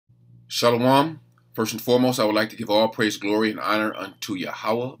Shalom. First and foremost, I would like to give all praise, glory, and honor unto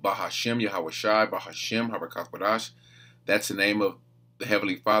Yahawah, Bahasham, Yahawashi, Bahasham, Harakakbadash. That's the name of the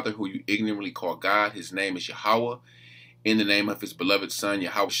Heavenly Father, who you ignorantly call God. His name is Yahawah. In the name of His beloved Son,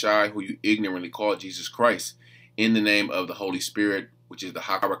 Yahawashi, who you ignorantly call Jesus Christ. In the name of the Holy Spirit, which is the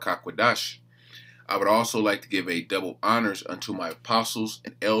Harakakbadash. I would also like to give a double honors unto my apostles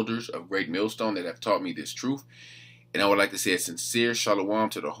and elders of Great Millstone that have taught me this truth. And I would like to say a sincere shalom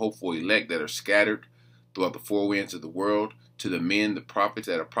to the hopeful elect that are scattered throughout the four winds of the world, to the men, the prophets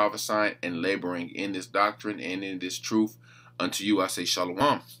that are prophesying and laboring in this doctrine and in this truth. Unto you I say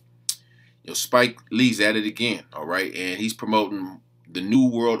shalom. Spike Lee's at it again, all right, and he's promoting the New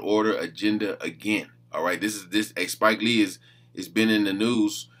World Order agenda again, all right. Spike Lee is been in the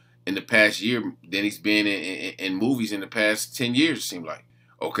news in the past year than he's been in movies in the past 10 years. It seemed like,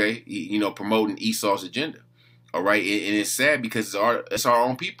 okay, promoting Esau's agenda. All right, and it's sad because it's our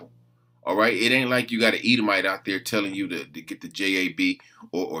own people. All right, it ain't like you got an Edomite out there telling you to get the JAB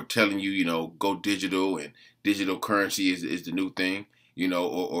or telling you, go digital and digital currency is the new thing,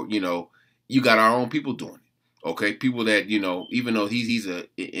 or you got our own people doing it. Okay, people that even though he's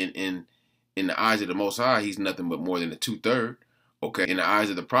in the eyes of the Most High, he's nothing but more than a 2/3. Okay, in the eyes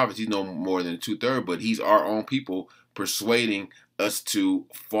of the prophets, he's no more than a 2/3, but he's our own people persuading us to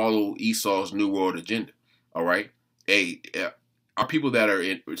follow Esau's New World agenda. All right, our people that are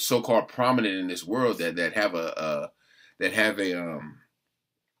so-called prominent in this world that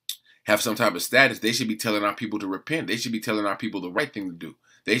have some type of status, they should be telling our people to repent. They should be telling our people the right thing to do.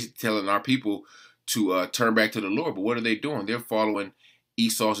 They should be telling our people to turn back to the Lord. But what are they doing? They're following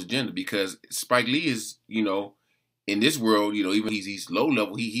Esau's agenda, because Spike Lee is, in this world, even he's low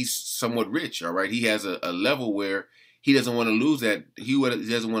level, he's somewhat rich. All right, he has a level where he doesn't want to lose that. He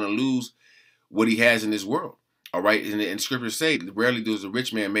doesn't want to lose what he has in this world. All right, and scriptures say rarely does a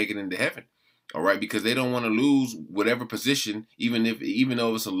rich man make it into heaven. All right, because they don't want to lose whatever position, even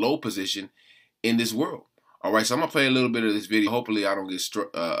though it's a low position in this world. All right, so I'm gonna play a little bit of this video. Hopefully, I don't get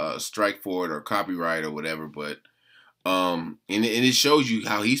strike for it or copyright or whatever. But and it shows you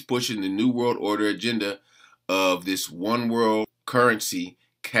how he's pushing the New World Order agenda of this one world currency,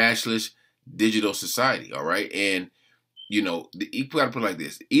 cashless, digital society. All right, and you got to put it like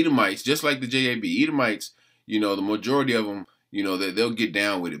this: Edomites, just like the JAB, Edomites, the majority of them, they'll get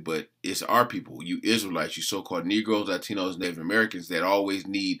down with it, but it's our people, you Israelites, you so-called Negroes, Latinos, Native Americans, that always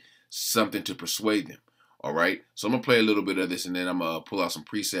need something to persuade them. All right, so I'm gonna play a little bit of this, and then I'm gonna pull out some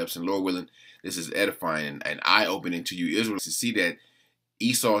precepts, and Lord willing, this is edifying and eye-opening to you Israelites to see that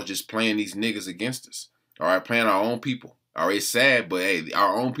Esau is just playing these niggas against us. All right, playing our own people. All right, it's sad, but hey,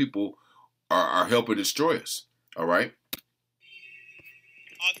 our own people are helping destroy us. All right.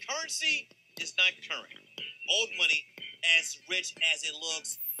 Our currency is not current. Old money, as rich as it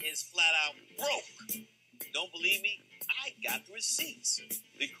looks, is flat out broke. Don't believe me? I got the receipts.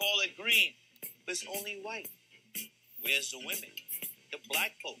 We call it green, but it's only white. Where's the women, the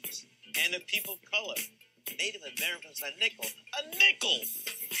black folks, and the people of color? Native Americans are nickel. A nickel!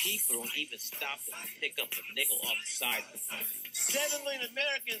 People don't even stop to pick up a nickel off the side. 7 million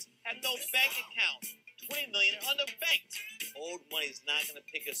Americans have no bank account. 20 million are underbanked. Old money's not going to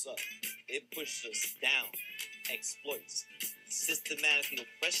pick us up. It pushes us down, exploits, systematically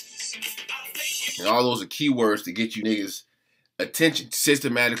oppresses us. And all those are keywords to get you niggas attention.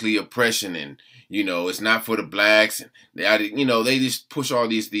 Systematically oppression, and it's not for the blacks, and they just push all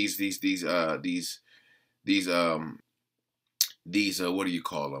these what do you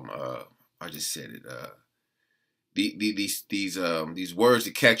call them? I just said it. These words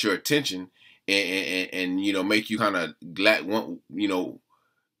to catch your attention. And make you kind of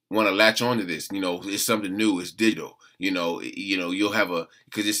want to latch onto this. It's something new. It's digital. You'll have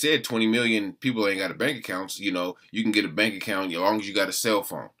because it said 20 million people ain't got a bank accounts. You can get a bank account as long as you got a cell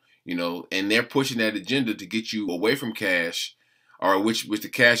phone. And they're pushing that agenda to get you away from cash, or which the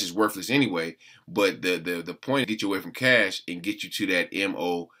cash is worthless anyway. But the point is to get you away from cash and get you to that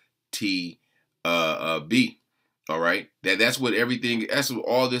MOTB. All right, that's what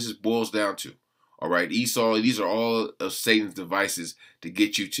all this boils down to. All right, Esau, these are all of Satan's devices to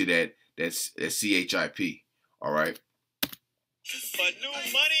get you to that CHIP. All right. But new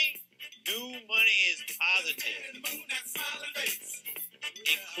money is positive,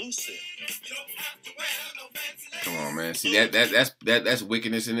 inclusive. Come on, man. See that's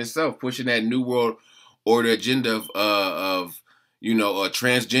wickedness in itself. Pushing that New World Order agenda of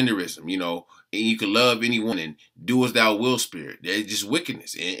transgenderism. And you can love anyone and do as thou will spirit. It's just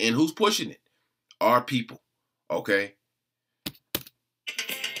wickedness. And who's pushing it? Our people. Okay?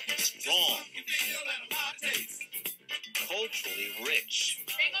 Strong. Culturally rich.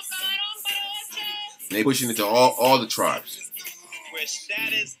 And they pushing it to all the tribes. Where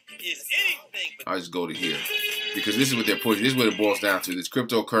status is anything but. I'll just go to here because this is what they're pushing. This is what it boils down to. This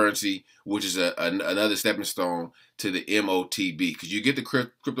cryptocurrency, which is another stepping stone to the MOTB. Because you get the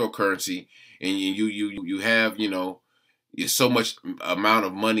cryptocurrency and you have, you know, so much amount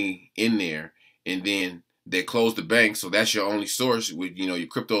of money in there, and then they close the bank, so that's your only source with, you know, your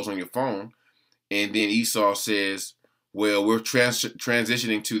cryptos on your phone. And then Esau says, well, we're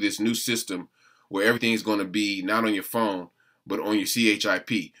transitioning to this new system where everything's going to be not on your phone, but on your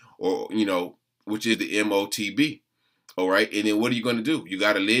CHIP, or, you know, which is the MOTB. All right. And then what are you going to do? You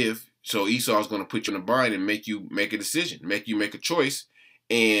got to live. So Esau's going to put you in a bind and make you make a decision, make you make a choice.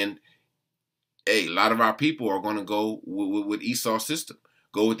 And hey, a lot of our people are going to go with Esau's system,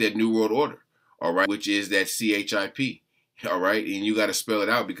 go with that New World Order. All right. Which is that CHIP. All right. And you got to spell it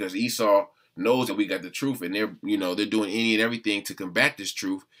out because Esau knows that we got the truth, and they're, you know, they're doing any and everything to combat this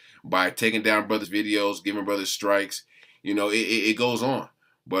truth by taking down brothers' videos, giving brothers strikes. You know, it goes on,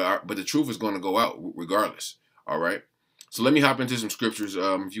 but the truth is going to go out regardless. All right. So let me hop into some scriptures.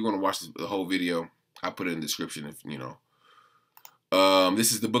 If you want to watch the whole video, I put it in the description. If you know,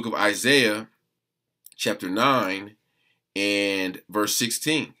 this is the book of Isaiah, chapter 9 and verse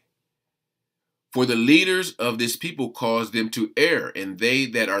 16. For the leaders of this people cause them to err, and they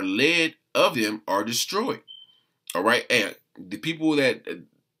that are led of them are destroyed. All right. And the people that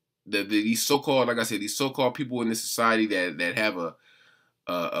these so-called, like I said, these so-called people in this society that have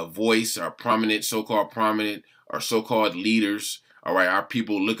a voice, are prominent, so-called prominent, or so-called leaders. All right. Our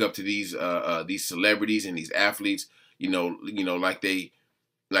people look up to these celebrities and these athletes, you know, like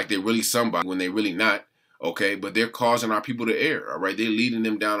they're really somebody when they're really not. Okay. But they're causing our people to err. All right. They're leading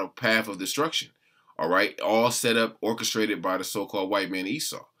them down a path of destruction. All right. All set up, orchestrated by the so-called white man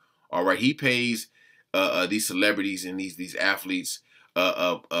Esau. All right. He pays these celebrities and these athletes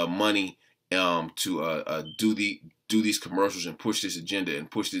money to do these commercials and push this agenda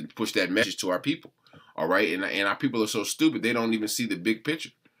and push that message to our people. All right. And our people are so stupid, they don't even see the big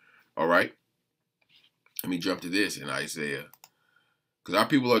picture. All right. Let me jump to this in Isaiah, because our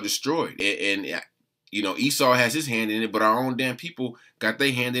people are destroyed. And you know, Esau has his hand in it, but our own damn people got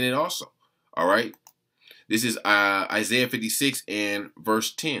their hand in it also. All right. This is Isaiah 56 and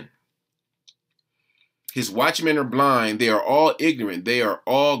verse 10. His watchmen are blind. They are all ignorant. They are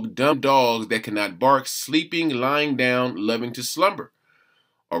all dumb dogs that cannot bark, sleeping, lying down, loving to slumber.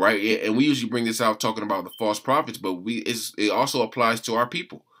 All right. And we usually bring this out talking about the false prophets, but it also applies to our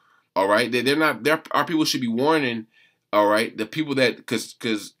people. All right. Our people should be warning. All right. The people that,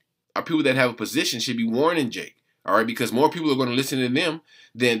 because our people that have a position should be warning Jake. All right. Because more people are going to listen to them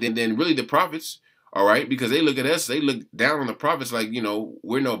than really the prophets. All right. Because they look at us, they look down on the prophets like, you know,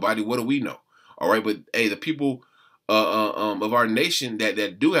 we're nobody. What do we know? All right, but hey, the people of our nation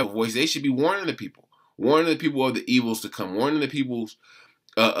that do have a voice, they should be warning the people of the evils to come, warning the people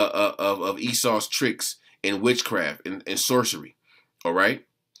of Esau's tricks and witchcraft and sorcery. All right,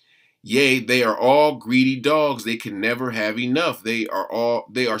 yea, they are all greedy dogs; they can never have enough. They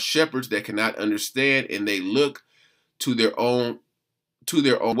are shepherds that cannot understand, and they look to their own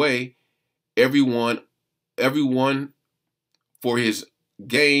way. Everyone for his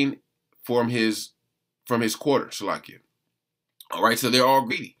gain. From his quarter, Shalakia. All right, so they're all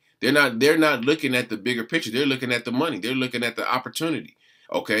greedy. They're not looking at the bigger picture. They're looking at the money. They're looking at the opportunity.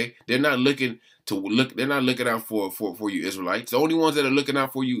 Okay, they're not looking out for you Israelites. The only ones that are looking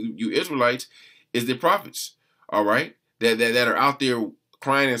out for you Israelites is the prophets. All right, that are out there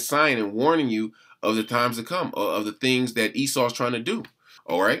crying and sighing and warning you of the times to come, of the things that Esau's trying to do.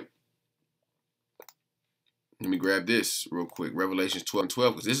 All right. Let me grab this real quick. Revelations 12 and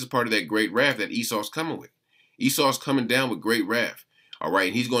 12, because this is part of that great wrath that Esau's coming with. Esau's coming down with great wrath. All right.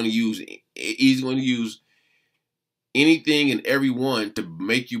 And he's going to use anything and everyone to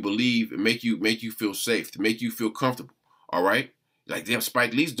make you believe and make you feel safe, to make you feel comfortable. All right. Like, damn,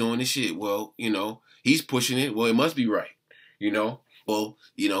 Spike Lee's doing this shit. Well, you know, he's pushing it. Well, it must be right. You know, well,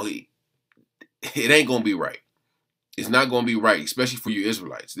 you know, it ain't going to be right. It's not going to be right, especially for you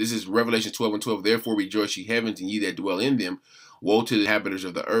Israelites. This is Revelation 12 and 12. Therefore rejoice, ye heavens, and ye that dwell in them. Woe to the inhabitants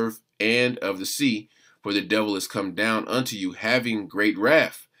of the earth and of the sea, for the devil is come down unto you, having great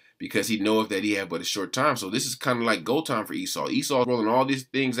wrath, because he knoweth that he have but a short time. So this is kind of like go time for Esau. Esau is rolling all these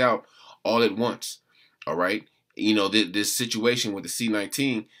things out all at once. All right. You know, this situation with the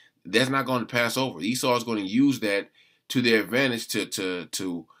C-19, that's not going to pass over. Esau is going to use that to their advantage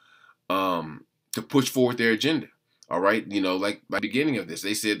to push forward their agenda. All right, you know, like by the beginning of this,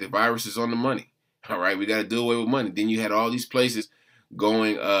 they said the virus is on the money. All right, we got to do away with money. Then you had all these places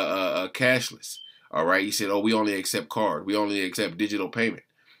going cashless. All right, you said, oh, we only accept card. We only accept digital payment.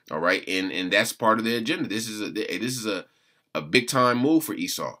 All right, and that's part of their agenda. This is a big time move for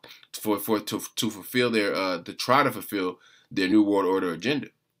Esau to fulfill their to try to fulfill their New World Order agenda.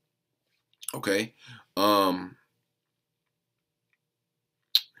 Okay, let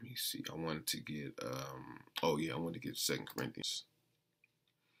me see. I wanted to get oh yeah, I wanted to get 2 Corinthians.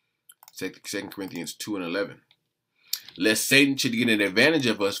 2 Corinthians 2:11. Lest Satan should get an advantage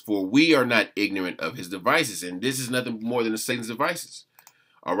of us, for we are not ignorant of his devices. And this is nothing more than Satan's devices.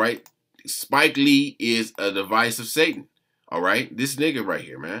 All right. Spike Lee is a device of Satan. All right. This nigga right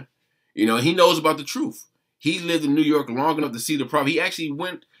here, man. You know, he knows about the truth. He lived in New York long enough to see the problem. He actually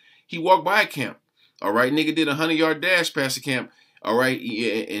he walked by a camp. All right. Nigga did a 100-yard dash past the camp. All right.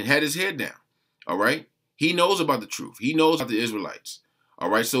 And had his head down. All right. He knows about the truth. He knows about the Israelites. All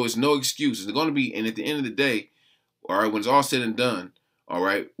right. So it's no excuse. It's going to be, and at the end of the day, all right, when it's all said and done, all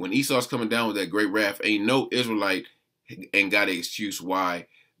right, when Esau's coming down with that great wrath, ain't no Israelite ain't got an excuse why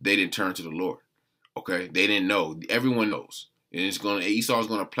they didn't turn to the Lord. Okay, they didn't know. Everyone knows, and Esau's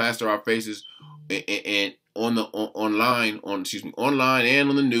gonna plaster our faces and online and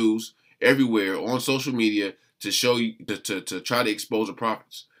on the news, everywhere on social media to show you to try to expose the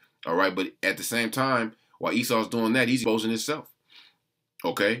prophets. All right, but at the same time, while Esau's doing that, he's exposing himself.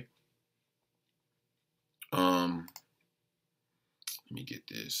 Okay. Let me get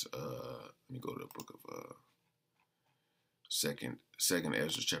this. Let me go to the book of second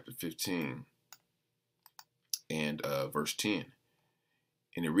Ezra chapter 15 and verse 10.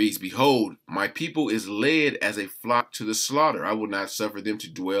 And it reads, "Behold, my people is led as a flock to the slaughter. I will not suffer them to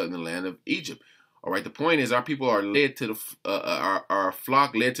dwell in the land of Egypt." All right. The point is, our people are led to our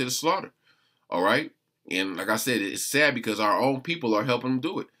flock led to the slaughter. All right. And like I said, it's sad because our own people are helping them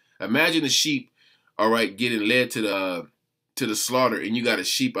do it. Imagine the sheep, all right, getting led to the slaughter, and you got a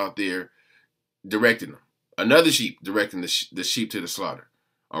sheep out there directing them. Another sheep directing the sheep to the slaughter.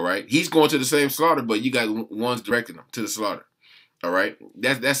 All right. He's going to the same slaughter, but you got ones directing them to the slaughter. All right.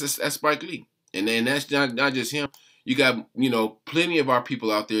 That's Spike Lee. And then that's not just him. You got, plenty of our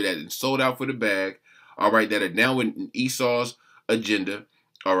people out there that sold out for the bag. All right. That are down with Esau's agenda.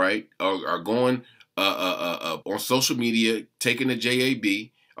 All right. Are going on social media, taking the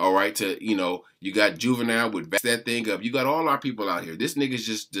JAB. All right, you got Juvenile with that thing up. You got all our people out here. This nigga's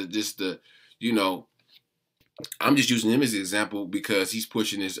just the I'm just using him as an example because he's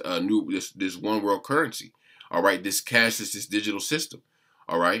pushing this this one world currency. All right, this cashless, this digital system.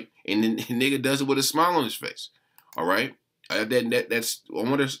 All right, and then the nigga does it with a smile on his face. All right, that's I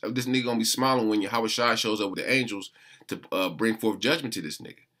wonder if this nigga gonna be smiling when Yahawashi shows up with the angels to bring forth judgment to this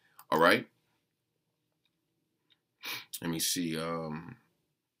nigga. All right, let me see.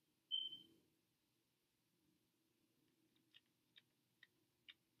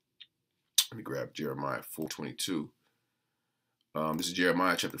 Let me grab Jeremiah 4:22. This is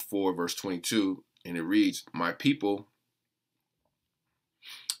Jeremiah chapter 4, verse 22, and it reads, "My people,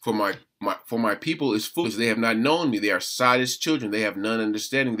 for my people is foolish. They have not known me. They are sottish children. They have none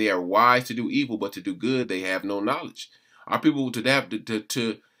understanding. They are wise to do evil, but to do good they have no knowledge." Our people to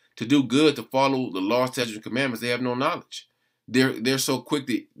do good, to follow the law, statutes, and commandments, they have no knowledge. They're so quick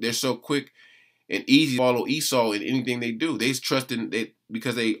and easy to follow Esau in anything they do. They trust in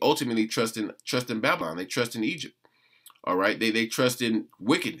because they ultimately trust in Babylon. They trust in Egypt. All right. They trust in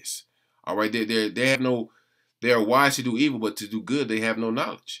wickedness. All right. They are wise to do evil, but to do good they have no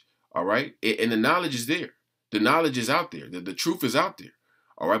knowledge. All right. And the knowledge is there. The knowledge is out there. The truth is out there.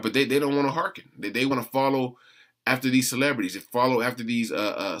 All right. But they don't want to hearken. They want to follow after these celebrities. They follow after these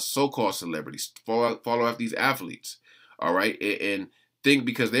so-called celebrities. Follow after these athletes. All right. And think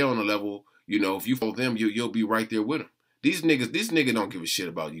because they're on the level. If you follow them, you'll be right there with them. This nigga don't give a shit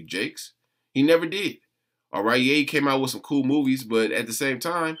about you, Jakes. He never did. All right, yeah, he came out with some cool movies, but at the same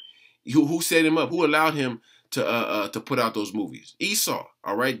time, who set him up? Who allowed him to put out those movies? Esau.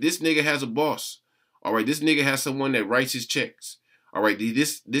 All right, this nigga has a boss. All right, this nigga has someone that writes his checks. All right,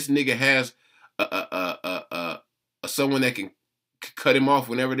 this nigga has someone that can cut him off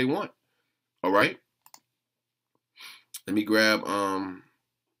whenever they want. All right. Let me grab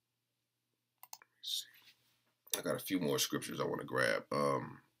I got a few more scriptures I want to grab.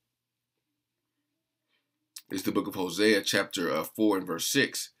 It's the book of Hosea, chapter 4 and verse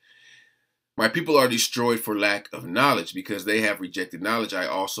 6. "My people are destroyed for lack of knowledge, because they have rejected knowledge. I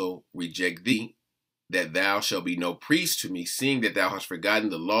also reject thee, that thou shalt be no priest to me, seeing that thou hast forgotten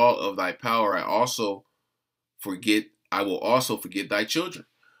the law of thy power. I will also forget thy children."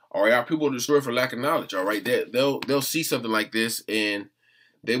 All right, our people are destroyed for lack of knowledge. All right, they'll see something like this and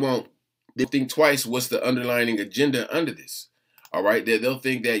they think twice what's the underlying agenda under this. All right, they'll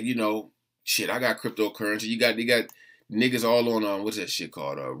think that, shit, I got cryptocurrency. You got niggas all on what's that shit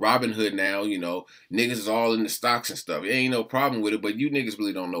called? Robin Hood now, you know. Niggas is all in the stocks and stuff. It ain't no problem with it, but you niggas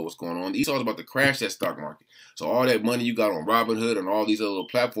really don't know what's going on. Esau's about to crash that stock market. So all that money you got on Robin Hood and all these other little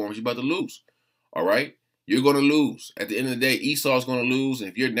platforms, you're about to lose. All right? You're going to lose. At the end of the day, Esau's going to lose, and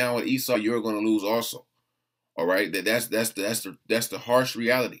if you're down with Esau, you're going to lose also. All right? That's the harsh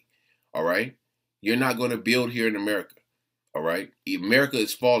reality. All right? You're not going to build here in America. All right? America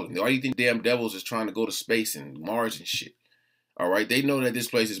is falling. Why do you think damn devils is trying to go to space and Mars and shit? All right? They know that this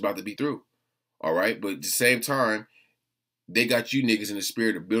place is about to be through. All right? But at the same time, they got you niggas in the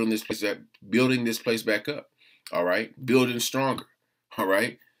spirit of building this place back up. All right? Building stronger. All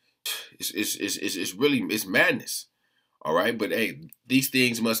right? It's really madness. All right? But hey, these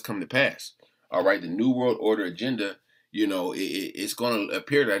things must come to pass. All right? The New World Order agenda, you know, it's going to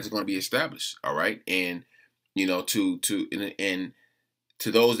appear that it's going to be established. All right? And you know, to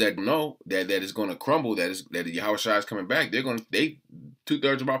those that know that it's going to crumble, that the Yahawashi is coming back, they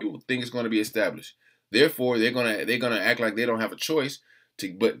 2/3 of our people think it's going to be established. Therefore, they're gonna act like they don't have a choice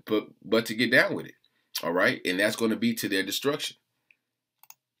but to get down with it. All right, and that's going to be to their destruction.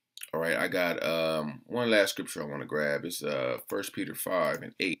 All right, I got one last scripture I want to grab. It's 1 Peter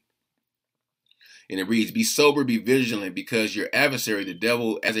 5:8. And it reads, "Be sober, be vigilant, because your adversary, the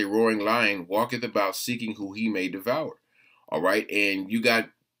devil, as a roaring lion, walketh about seeking who he may devour." All right. And you got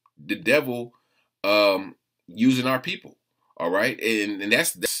the devil using our people. All right. And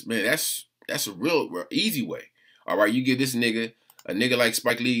that's a real easy way. All right. You give this nigga, a nigga like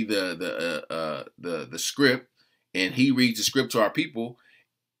Spike Lee, the script, and he reads the script to our people,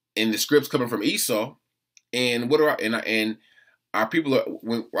 and the script's coming from Esau. And what are our people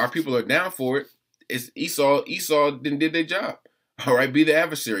when our people are down for it, it's Esau did their job. All right, be the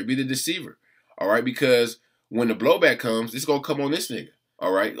adversary, be the deceiver. All right, because when the blowback comes, it's gonna come on this nigga.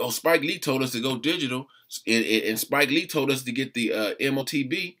 All right. Oh, Spike Lee told us to go digital, and Spike Lee told us to get the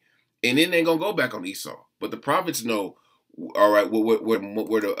MOTB, and then they're gonna go back on Esau. But the prophets know. All right, where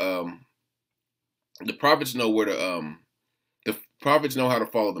the prophets know where the prophets know how to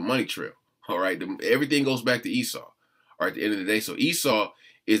follow the money trail. All right, everything goes back to Esau. All right, at the end of the day, so Esau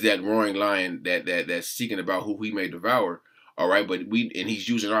is that roaring lion that's seeking about who he may devour. All right, but he's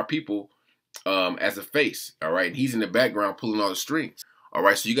using our people as a face. All right, and he's in the background pulling all the strings. All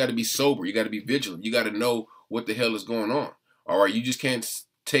right, so you got to be sober, you got to be vigilant, you got to know what the hell is going on. All right, you just can't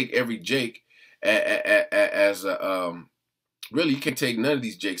take every Jake as a really, you can't take none of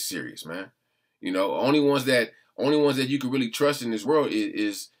these Jakes serious, man. You know, only ones that you can really trust in this world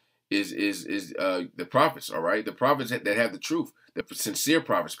is the prophets. All right, the prophets that have the truth, the sincere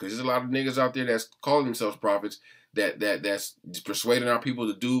prophets, because there's a lot of niggas out there that's calling themselves prophets that's persuading our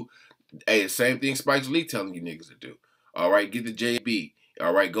people to do the same thing Spike Lee telling you niggas to do. All right, get the JB.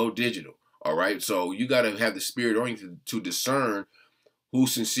 All right, go digital. All right, so you got to have the spirit oriented to discern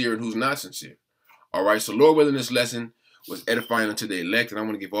who's sincere and who's not sincere. All right, so Lord willing, this lesson was edifying unto the elect, and I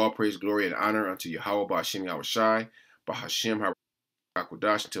want to give all praise, glory, and honor unto Yahawah, Bahasham, Yahawashi, Bahasham,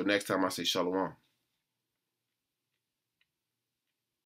 Harakadash. Until next time, I say shalom.